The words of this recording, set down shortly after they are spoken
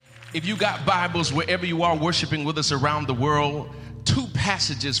If you got Bibles, wherever you are worshiping with us around the world, two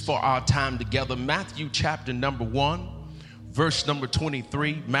passages for our time together. Matthew chapter number 1, verse number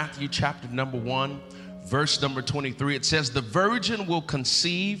 23. Matthew chapter number 1, verse number 23. It says, "The virgin will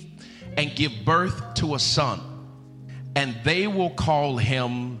conceive and give birth to a son, and they will call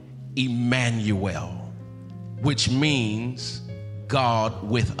him Emmanuel," which means God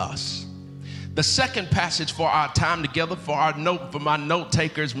with us. The second passage for our time together, for my note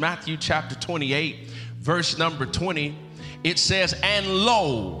takers, Matthew chapter 28, verse number 20, it says, "And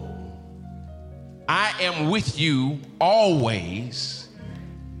lo, I am with you always,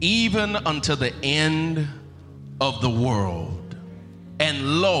 even unto the end of the world."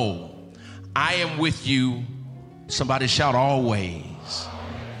 And lo, I am with you, somebody shout always,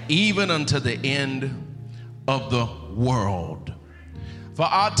 even unto the end of the world. For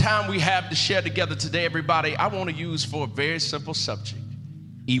our time we have to share together today, everybody, I want to use for a very simple subject,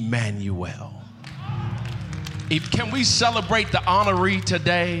 Emmanuel. Can we celebrate the honoree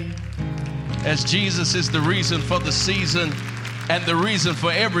today, as Jesus is the reason for the season and the reason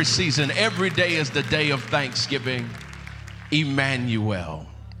for every season? Every day is the day of Thanksgiving. Emmanuel.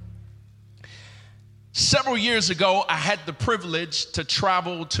 Several years ago, I had the privilege to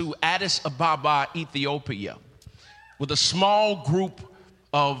travel to Addis Ababa, Ethiopia, with a small group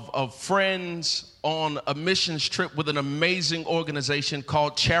of friends on a missions trip with an amazing organization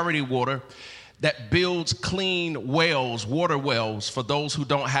called Charity Water that builds clean wells, water wells, for those who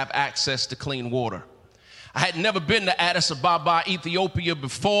don't have access to clean water. I had never been to Addis Ababa, Ethiopia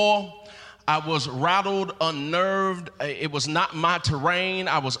before. I was rattled, unnerved. It was not my terrain.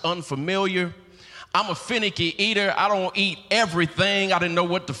 I was unfamiliar. I'm a finicky eater. I don't eat everything. I didn't know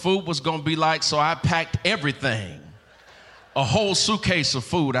what the food was going to be like, so I packed everything. A whole suitcase of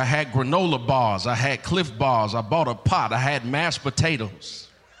food. I had granola bars. I had Cliff bars. I bought a pot. I had mashed potatoes.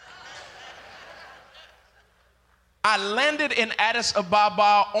 I landed in Addis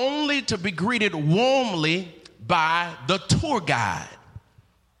Ababa only to be greeted warmly by the tour guide,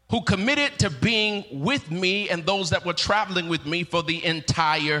 who committed to being with me and those that were traveling with me for the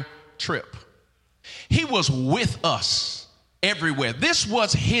entire trip. He was with us everywhere. This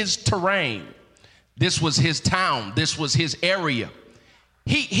was his terrain. This was his town. This was his area.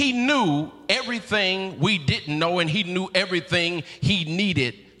 He knew everything we didn't know, and he knew everything he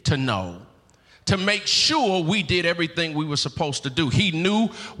needed to know to make sure we did everything we were supposed to do. He knew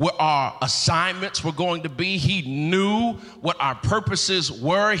what our assignments were going to be. He knew what our purposes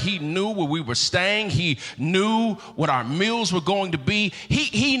were. He knew where we were staying. He knew what our meals were going to be.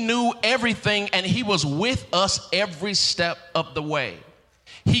 He knew everything, and he was with us every step of the way.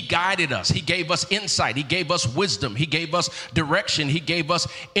 He guided us. He gave us insight. He gave us wisdom. He gave us direction. He gave us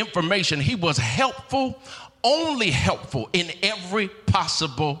information. He was helpful, only helpful in every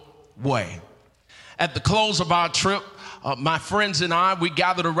possible way. At the close of our trip, my friends and I, we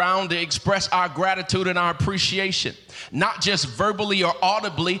gathered around to express our gratitude and our appreciation, not just verbally or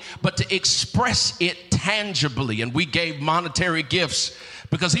audibly, but to express it tangibly. And we gave monetary gifts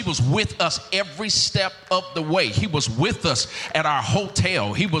because he was with us every step of the way. He was with us at our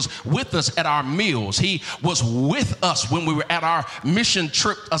hotel. He was with us at our meals. He was with us when we were at our mission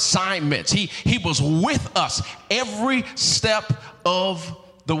trip assignments. He was with us every step of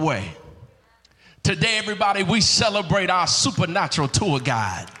the way. Today, everybody, we celebrate our supernatural tour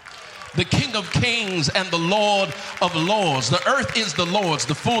guide, the King of Kings and the Lord of Lords. The earth is the Lord's,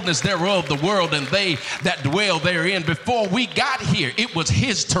 the fullness thereof, the world, and they that dwell therein. Before we got here, it was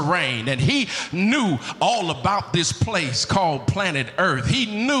his terrain, and he knew all about this place called planet Earth. He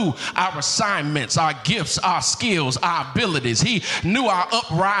knew our assignments, our gifts, our skills, our abilities. He knew our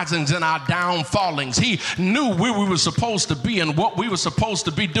uprisings and our downfallings. He knew where we were supposed to be and what we were supposed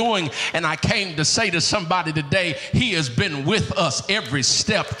to be doing. And I came to say to somebody today, he has been with us every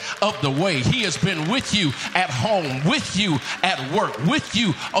step of the way. He has been with you at home, with you at work, with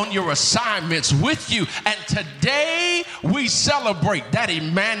you on your assignments, with you. And today we celebrate that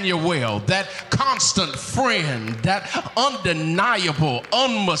Emmanuel, that constant friend, that undeniable,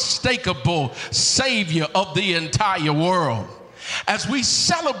 unmistakable Savior of the entire world. As we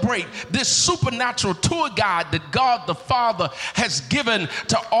celebrate this supernatural tour guide that God the Father has given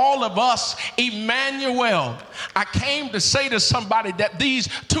to all of us, Emmanuel, I came to say to somebody that these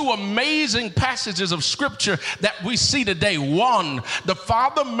two amazing passages of scripture that we see today, one, the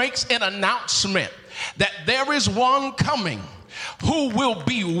Father makes an announcement that there is one coming who will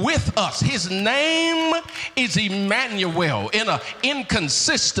be with us. His name is Emmanuel. In an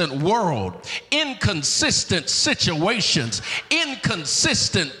inconsistent world, inconsistent situations,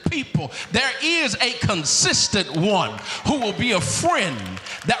 inconsistent people, there is a consistent one who will be a friend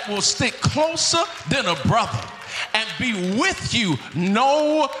that will stick closer than a brother and be with you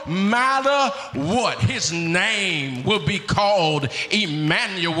no matter what. His name will be called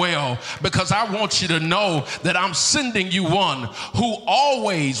Emmanuel, because I want you to know that I'm sending you one who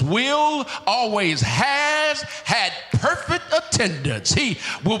always will, always has had perfect attendance. He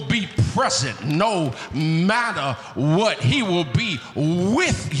will be present no matter what. He will be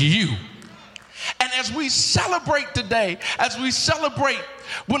with you. And as we celebrate today, as we celebrate,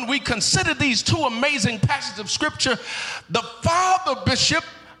 when we consider these two amazing passages of scripture, the Father Bishop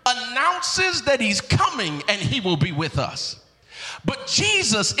announces that he's coming and he will be with us. But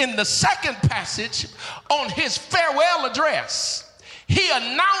Jesus, in the second passage, on his farewell address, he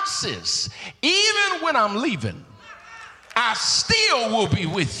announces, even when I'm leaving, I still will be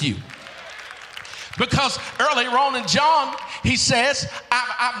with you. Because earlier on in John, he says,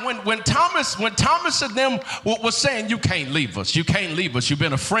 when Thomas and them was saying, you can't leave us, you can't leave us, you've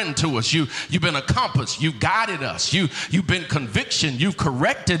been a friend to us, you've been a compass, you guided us, you've been conviction, you've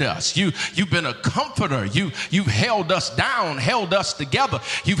corrected us, you've been a comforter, you've held us down, held us together,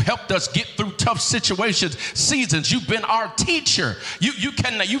 you've helped us get through tough situations, seasons, you've been our teacher,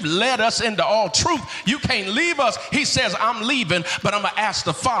 you've led us into all truth, you can't leave us. He says, I'm leaving, but I'm gonna ask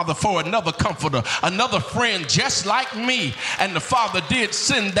the Father for another comforter, another friend just like me. And the Father did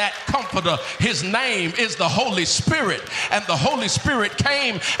send that comforter. His name is the Holy Spirit. And the Holy Spirit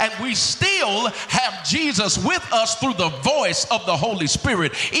came, and we still have Jesus with us through the voice of the Holy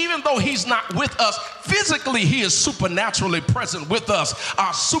Spirit. Even though he's not with us physically, he is supernaturally present with us.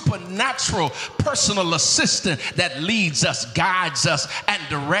 Our supernatural personal assistant that leads us, guides us, and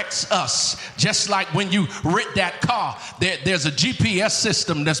directs us. Just like when you rent that car, there's a GPS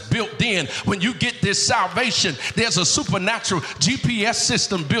system that's built in. When you get this salvation, there's a supernatural GPS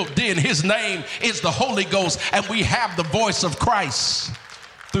system built in. His name is the Holy Ghost, and we have the voice of Christ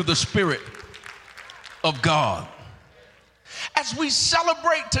through the Spirit of God. As we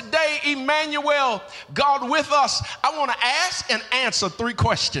celebrate today, Emmanuel, God with us, I want to ask and answer 3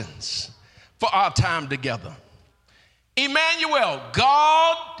 questions for our time together. Emmanuel,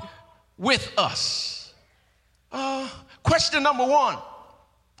 God with us. Question number 1.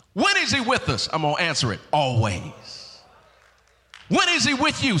 When is he with us? I'm going to answer it. Always. When is he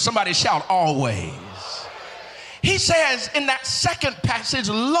with you? Somebody shout, always. He says in that second passage,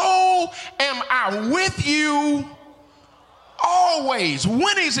 lo, am I with you always.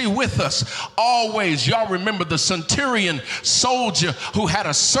 When is he with us? Always. Y'all remember the centurion soldier who had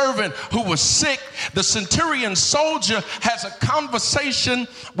a servant who was sick. The centurion soldier has a conversation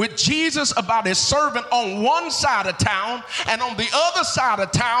with Jesus about his servant on one side of town, and on the other side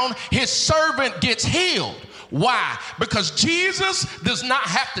of town, his servant gets healed. Why? Because Jesus does not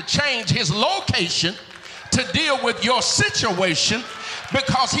have to change his location to deal with your situation,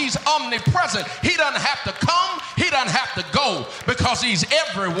 because he's omnipresent. He doesn't have to come, he doesn't have to go, because he's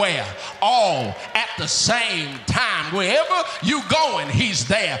everywhere all at the same time. Wherever you going, he's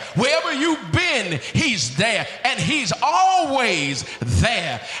there. Wherever you've been, he's there, and he's always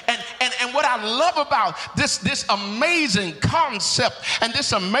there. And what I love about this amazing concept and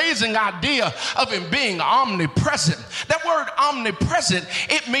this amazing idea of him being omnipresent, that word omnipresent,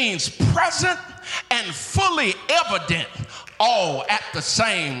 it means present and fully evident all at the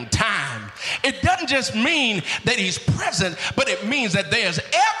same time. It doesn't just mean that he's present, but it means that there's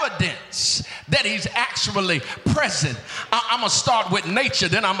evidence that he's actually present. I'm going to start with nature,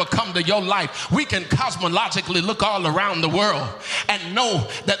 then I'm going to come to your life. We can cosmologically look all around the world and know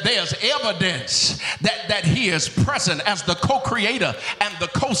that there's evidence that he is present as the co-creator and the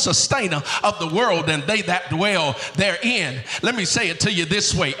co-sustainer of the world and they that dwell therein. Let me say it to you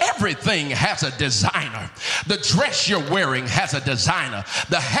this way. Everything has a designer. The dress you're wearing has a designer.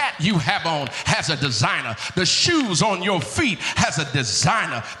 The hat you have on has a designer. The shoes on your feet has a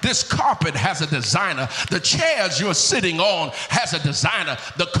designer. This carpet has a designer. The chairs you're sitting on has a designer.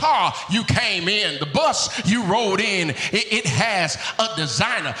 The car you came in, the bus you rode in, it has a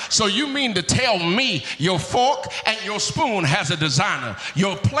designer. So you mean to tell me your fork and your spoon has a designer,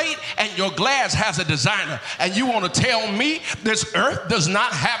 your plate and your glass has a designer, and you want to tell me this earth does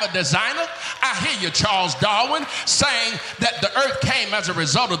not have a designer? I hear you, Charles Darwin, saying that the earth came as a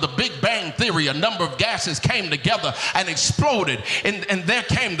result of the Big Bang Theory. A number of gases came together and exploded, and there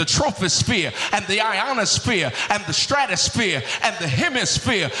came the troposphere and the ionosphere and the stratosphere and the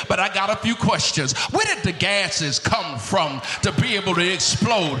hemisphere. But I got a few questions. Where did the gases come from to be able to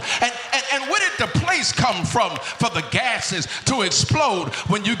explode? And where did the place come from for the gases to explode?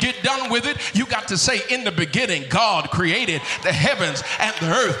 When you get done with it, you got to say, in the beginning, God created the heavens and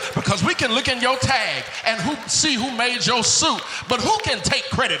the earth. Because we can look in your tag and see who made your suit, but who can take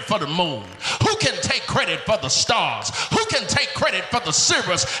credit for the moon? Who can take credit for the stars? Who can take credit for the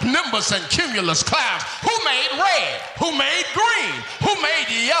cirrus, nimbus, and cumulus clouds? Who made red? Who made green? Who made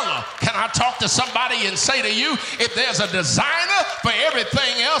yellow? Can I talk to somebody and say to you, if there's a designer for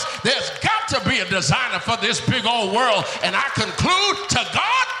everything else, there's got to be a designer for this big old world. And I conclude, to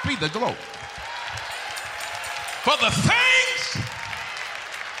God be the glory for the things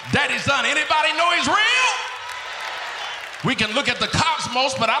that he's done. Anybody know he's real? We can look at the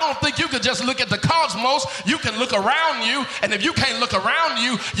cosmos, but I don't think you can just look at the cosmos. You can look around you, and if you can't look around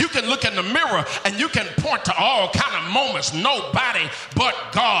you, you can look in the mirror, and you can point to all kind of moments. Nobody but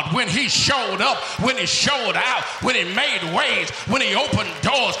God. When he showed up, when he showed out, when he made ways, when he opened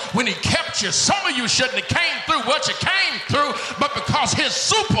doors, when he kept you. Some of you shouldn't have came through what you came through, but because his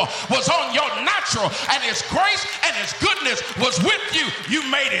super was on your natural, and his grace and his goodness was with you, you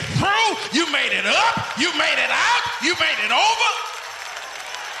made it through, you made it up, you made it out, you made it over.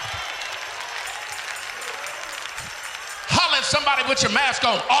 Holler at somebody with your mask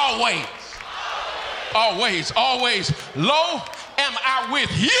on. Always. Always. Always. Lo, am I with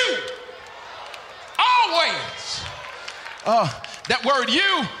you? Always. That word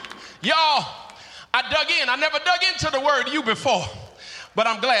you, y'all, I dug in. I never dug into the word you before, but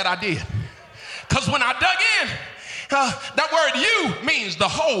I'm glad I did. Because when I dug in, that word you means the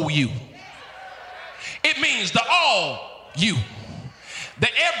whole you. It means the all you, the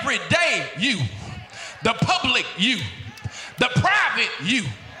everyday you, the public you, the private you,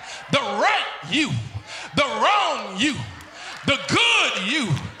 the right you, the wrong you, the good you,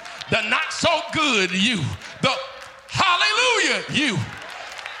 the not so good you, the hallelujah you,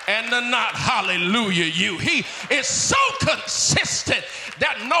 and the not hallelujah you. He is so consistent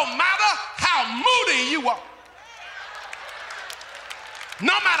that no matter how moody you are,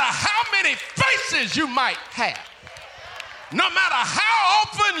 no matter how many faces you might have, no matter how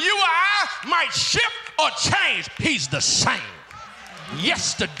often you or I might shift or change, he's the same.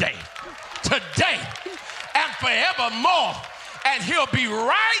 Yesterday, today, and forevermore. And he'll be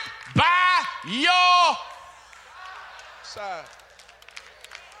right by your side.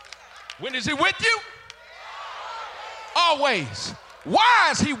 When is he with you? Always. Why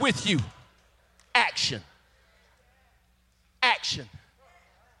is he with you? Action. Action.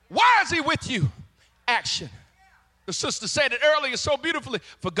 Why is he with you? Action. The sister said it earlier so beautifully.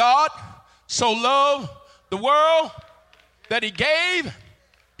 For God so loved the world that he gave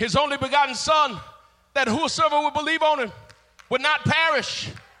his only begotten son, that whosoever would believe on him would not perish,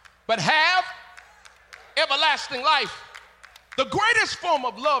 but have everlasting life. The greatest form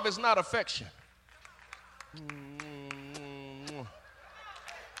of love is not affection.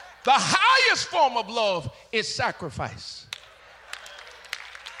 The highest form of love is sacrifice.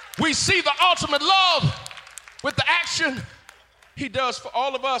 We see the ultimate love with the action he does for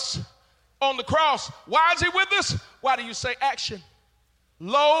all of us on the cross. Why is he with us? Why do you say action?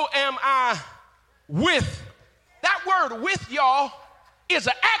 Lo, am I with. That word with, y'all, is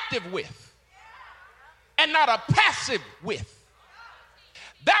an active with and not a passive with.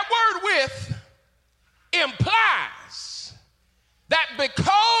 That word with implies that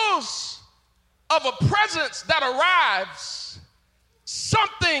because of a presence that arrives,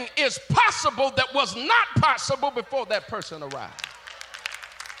 something is possible that was not possible before that person arrived.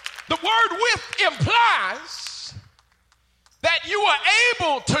 The word with implies that you are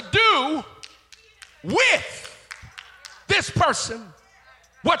able to do with this person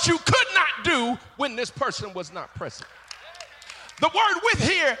what you could not do when this person was not present. The word with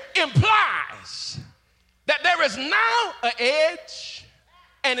here implies that there is now an edge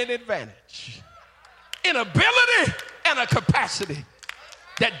and an advantage, an ability and a capacity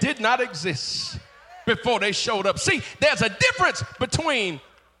that did not exist before they showed up. See, there's a difference between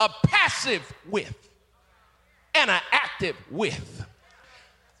a passive with and an active with.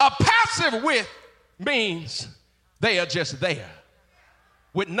 A passive with means they are just there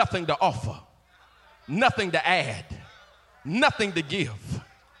with nothing to offer, nothing to add, nothing to give.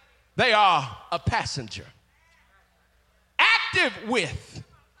 They are a passenger. Active with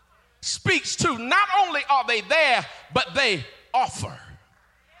speaks to not only are they there, but they offer,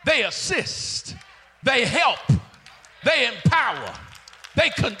 they assist, they help, They empower. They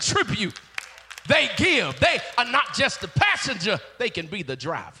contribute. They give. They are not just the passenger, they can be the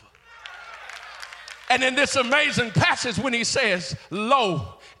driver. And in this amazing passage, when he says,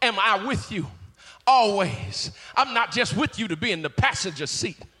 lo, am I with you always. I'm not just with you to be in the passenger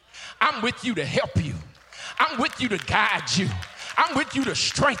seat. I'm with you to help you. I'm with you to guide you. I'm with you to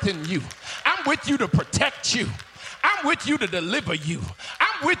strengthen you. I'm with you to protect you. I'm with you to deliver you.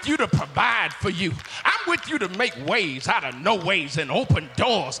 I'm with you to provide for you. I'm with you to make ways out of no ways and open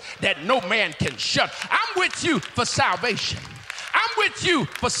doors that no man can shut. I'm with you for salvation. I'm with you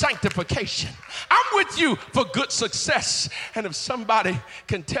for sanctification. I'm with you for good success. And if somebody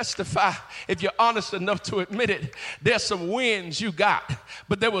can testify, if you're honest enough to admit it, there's some wins you got,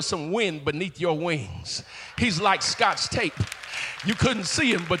 but there was some wind beneath your wings. He's like Scotch tape. You couldn't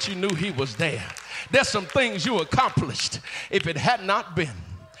see him, but you knew he was there. There's some things you accomplished. If it had not been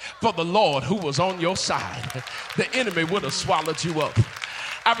for the Lord who was on your side, the enemy would have swallowed you up.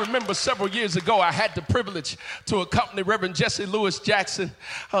 I remember several years ago, I had the privilege to accompany Reverend Jesse Lewis Jackson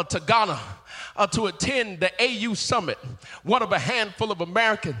to Ghana to attend the AU Summit, one of a handful of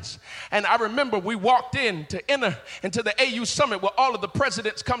Americans. And I remember we walked in to enter into the AU Summit where all of the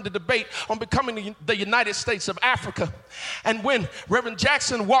presidents come to debate on becoming the United States of Africa. And when Reverend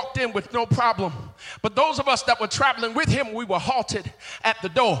Jackson walked in with no problem, but those of us that were traveling with him, we were halted at the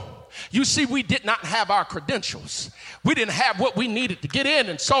door. You see, we did not have our credentials. We didn't have what we needed to get in.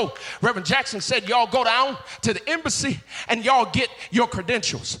 And so Reverend Jackson said, y'all go down to the embassy and y'all get your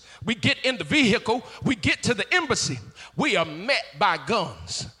credentials. We get in the vehicle. We get to the embassy. We are met by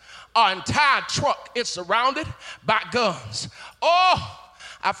guns. Our entire truck is surrounded by guns. Oh,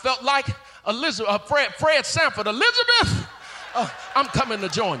 I felt like Fred Sanford. Elizabeth, I'm coming to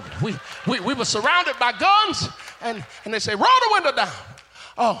join you. We were surrounded by guns, and they say, roll the window down.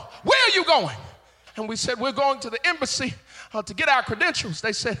 Oh, where are you going? And we said, we're going to the embassy to get our credentials.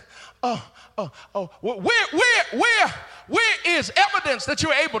 They said, where is evidence that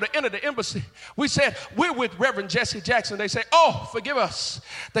you're able to enter the embassy? We said, we're with Reverend Jesse Jackson. They say, oh, forgive us.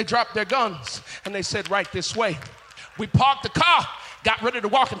 They dropped their guns and they said, right this way. We parked the car, got ready to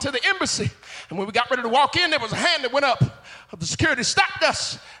walk into the embassy. And when we got ready to walk in, there was a hand that went up. The security stopped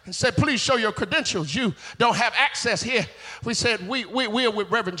us and said, please show your credentials. You don't have access here. We said, we are with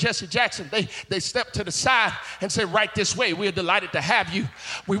Reverend Jesse Jackson. They stepped to the side and said, right this way. We are delighted to have you.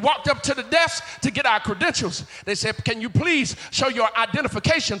 We walked up to the desk to get our credentials. They said, can you please show your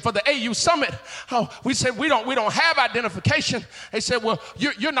identification for the AU Summit? Oh, we said, we don't have identification. They said, well,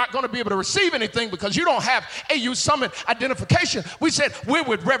 you're not going to be able to receive anything because you don't have AU Summit identification. We said, we're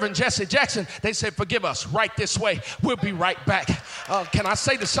with Reverend Jesse Jackson. They said, forgive us, right this way. We'll be right back. Can I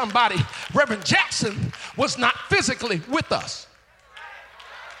say to somebody, Reverend Jackson was not physically with us,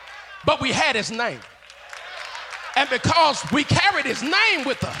 but we had his name. And because we carried his name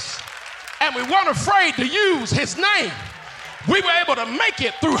with us and we weren't afraid to use his name, we were able to make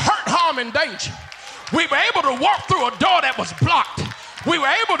it through hurt, harm, and danger. We were able to walk through a door that was blocked. We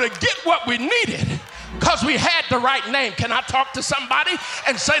were able to get what we needed because we had the right name. Can I talk to somebody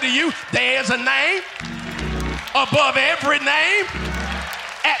and say to you, there's a name above every name?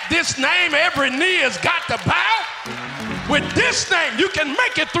 At this name, every knee has got to bow. With this name, you can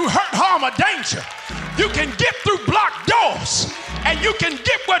make it through hurt, harm, or danger. You can get through blocked doors, and you can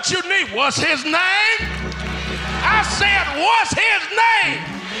get what you need. What's his name? I said, what's his name?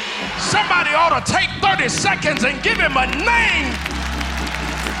 Somebody ought to take 30 seconds and give him a name,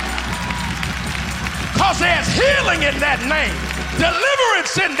 because there's healing in that name,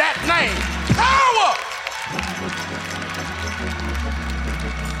 deliverance in that name, power.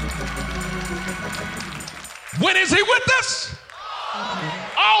 When is he with us?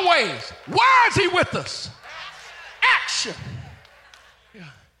 Always. Why is he with us? Action. Yeah.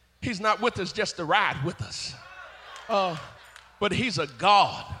 He's not with us just to ride with us, but he's a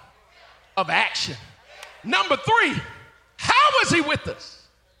God of action. Number 3, how is he with us?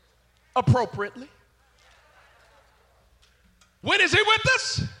 Appropriately. When is he with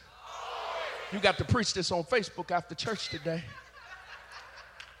us? You got to preach this on Facebook after church today.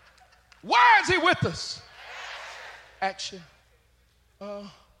 Why is he with us? Action. How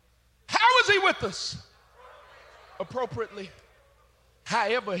is he with us? Appropriately.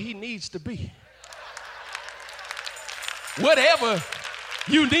 However he needs to be. Whatever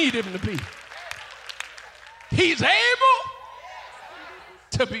you need him to be. He's able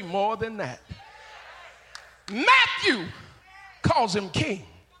to be more than that. Matthew calls him king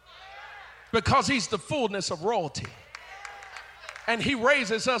because he's the fullness of royalty. And he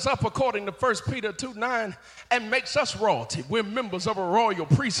raises us up according to 1 Peter 2:9 and makes us royalty. We're members of a royal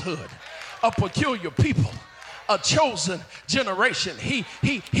priesthood, a peculiar people, a chosen generation. He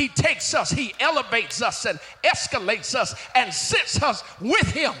takes us, he elevates us and escalates us and sits us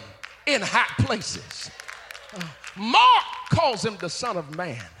with him in high places. Mark calls him the Son of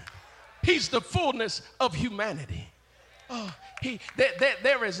Man. He's the fullness of humanity.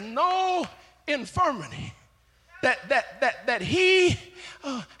 There is no infirmity that he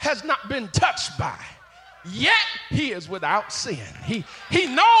has not been touched by. Yet he is without sin. He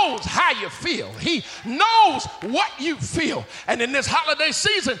knows how you feel. He knows what you feel. And in this holiday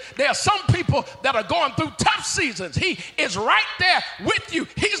season, there are some people that are going through tough seasons. He is right there with you.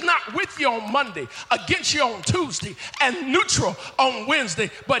 He's not with you on Monday, against you on Tuesday, and neutral on Wednesday,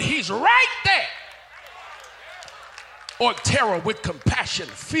 but he's right there. Or terror with compassion,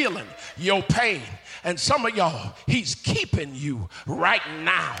 feeling your pain. And some of y'all, he's keeping you right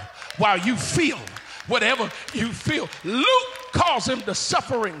now while you feel whatever you feel. Luke calls him the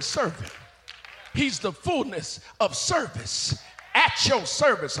suffering servant. He's the fullness of service, at your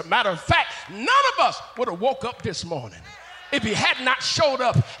service. As a matter of fact, none of us would have woke up this morning if he had not showed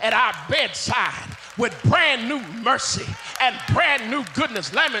up at our bedside with brand new mercy and brand new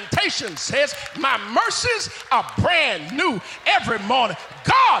goodness. Lamentations says, my mercies are brand new every morning.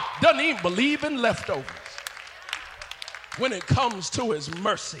 God doesn't even believe in leftovers when it comes to his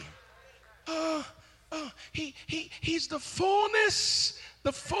mercy. He's the fullness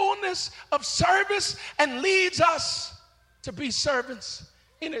of service and leads us to be servants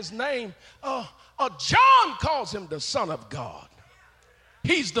in his name. John calls him the Son of God.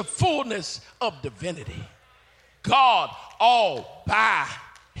 He's the fullness of divinity. God all by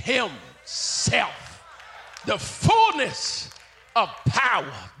himself. The fullness of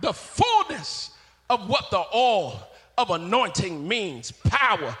power, the fullness of what the oil of anointing means.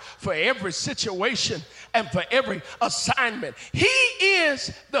 Power for every situation and for every assignment. He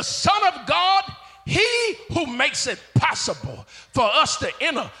is the Son of God. He who makes it possible for us to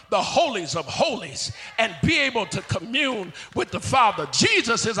enter the holies of holies and be able to commune with the Father.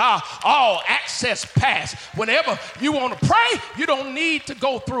 Jesus is our all access pass. Whenever you want to pray, you don't need to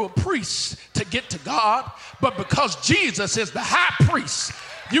go through a priest to get to God. But because Jesus is the high priest,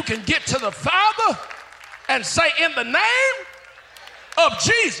 you can get to the Father and say, in the name of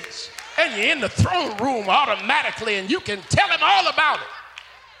Jesus. And you're in the throne room automatically, and you can tell him all about it.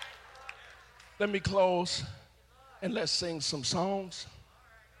 Let me close and let's sing some songs.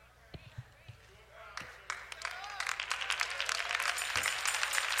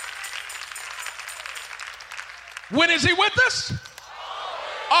 When is he with us?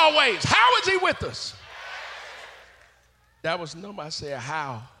 Always. How is he with us? That was number I said,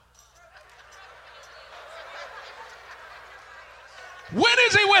 how? When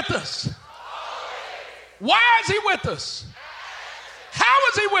is he with us? Why is he with us? How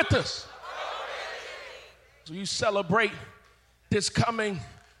is he with us? So you celebrate this coming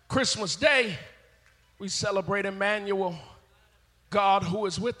Christmas Day. We celebrate Emmanuel, God who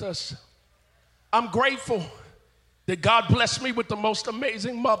is with us. I'm grateful that God blessed me with the most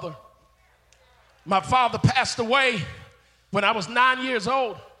amazing mother. My father passed away when I was 9 years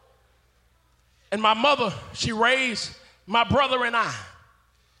old. And my mother, she raised my brother and I.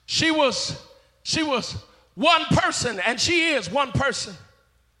 She was one person, and she is one person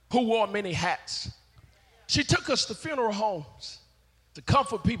who wore many hats. She took us to funeral homes to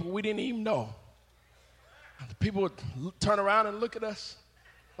comfort people we didn't even know. The people would turn around and look at us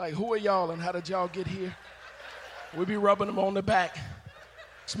like, who are y'all and how did y'all get here? We'd be rubbing them on the back.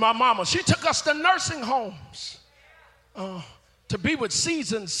 It's my mama. She took us to nursing homes to be with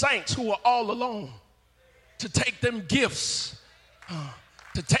seasoned saints who were all alone, to take them gifts,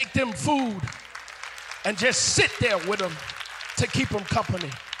 to take them food, and just sit there with them to keep them company.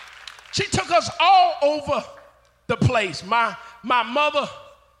 She took us all over the place. My mother,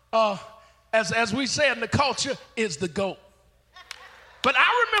 as we say in the culture, is the GOAT. But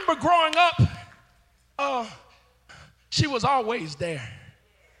I remember growing up, she was always there.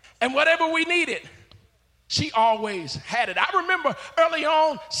 And whatever we needed, she always had it. I remember early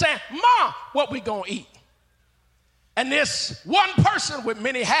on saying, Mom, what we gonna eat? And this one person with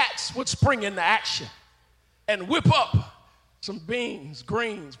many hats would spring into action and whip up some beans,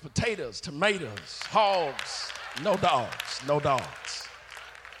 greens, potatoes, tomatoes, hogs, no dogs.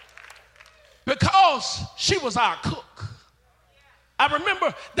 Because she was our cook. I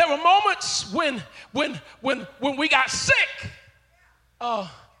remember there were moments when we got sick,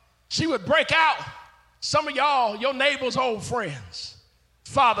 she would break out. Some of y'all, your neighbor's old friends,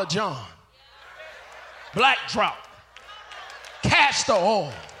 Father John, black drought, castor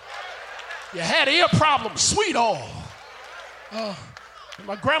oil. You had ear problems, sweet oil.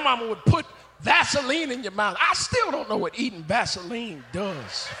 My grandmama would Vaseline in your mouth. I still don't know what eating Vaseline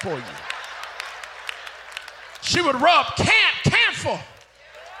does for you. She would rub camphor.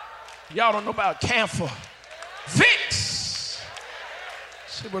 Y'all don't know about camphor. Vicks.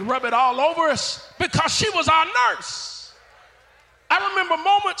 She would rub it all over us because she was our nurse. I remember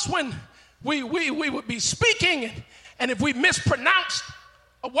moments when we would be speaking, and if we mispronounced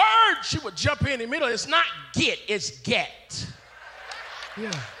a word, she would jump in the middle. It's not get, it's get.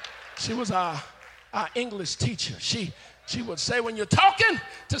 Yeah, she was our English teacher. She would say, when you're talking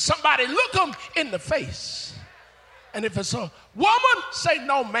to somebody, look them in the face. And if it's a woman, say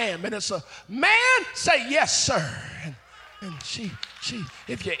no, ma'am. And it's a man, say yes, sir. And she,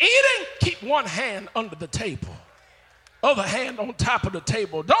 if you're eating, keep one hand under the table, other hand on top of the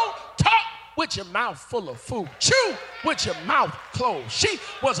table. Don't talk with your mouth full of food. Chew with your mouth closed. She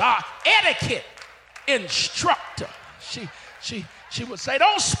was our etiquette instructor. She would say,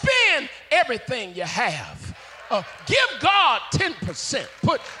 don't spend everything you have. Give God 10%.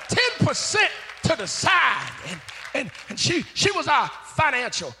 Put 10% to the side. And she was our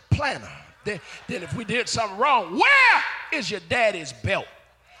financial planner. Then if we did something wrong, where is your daddy's belt?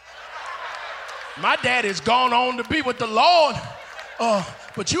 My daddy's gone on to be with the Lord.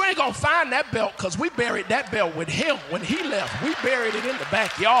 But you ain't gonna find that belt because we buried that belt with him when he left. We buried it in the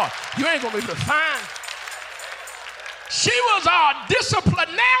backyard. You ain't gonna be able to find. She was our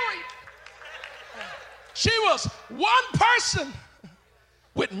disciplinarian. She was one person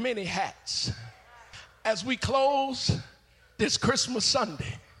with many hats. As we close this Christmas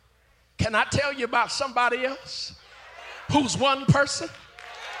Sunday, can I tell you about somebody else who's one person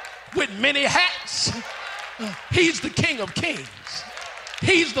with many hats? He's the King of Kings.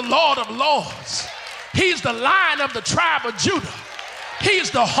 He's the Lord of Lords. He's the Lion of the tribe of Judah.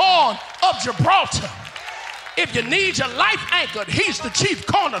 He's the Horn of Gibraltar. If you need your life anchored, he's the chief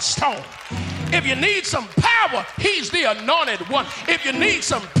cornerstone. If you need some power, he's the anointed one. If you need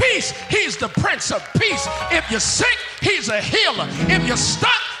some peace, he's the Prince of Peace. If you're sick, he's a healer. If you're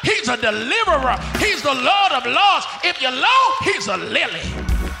stuck, he's a deliverer. He's the Lord of Lords. If you're low, he's a lily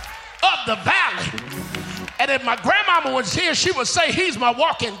of the valley. And if my grandmama was here, she would say, he's my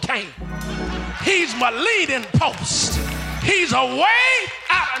walking cane. He's my leading post. He's a way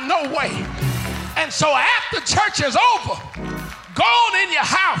out of no way. And so after church is over, go on in your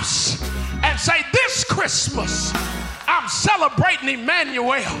house and say, this Christmas, I'm celebrating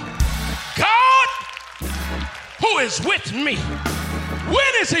Emmanuel. God, who is with me.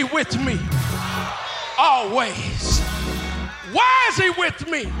 When is he with me? Always. Why is he with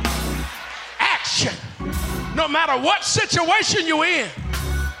me? Action. No matter what situation you're in,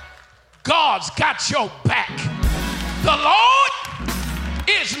 God's got your back. The Lord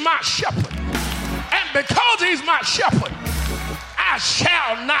is my shepherd. And because he's my shepherd, I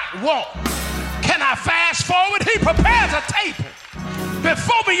shall not want. Can I fast forward? He prepares a table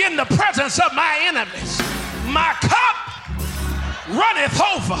before me in the presence of my enemies. My cup runneth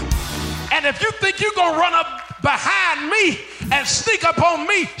over. And if you think you're going to run up behind me and sneak up on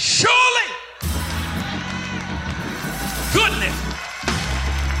me, surely goodness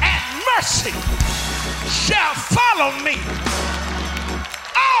and mercy shall follow me.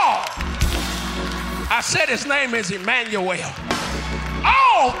 I said his name is Emmanuel.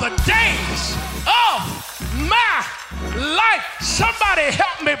 All the days of my life. Somebody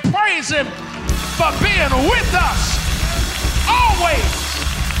help me praise him for being with us. Always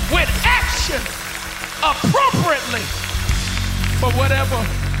with action appropriately for whatever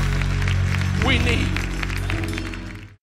we need.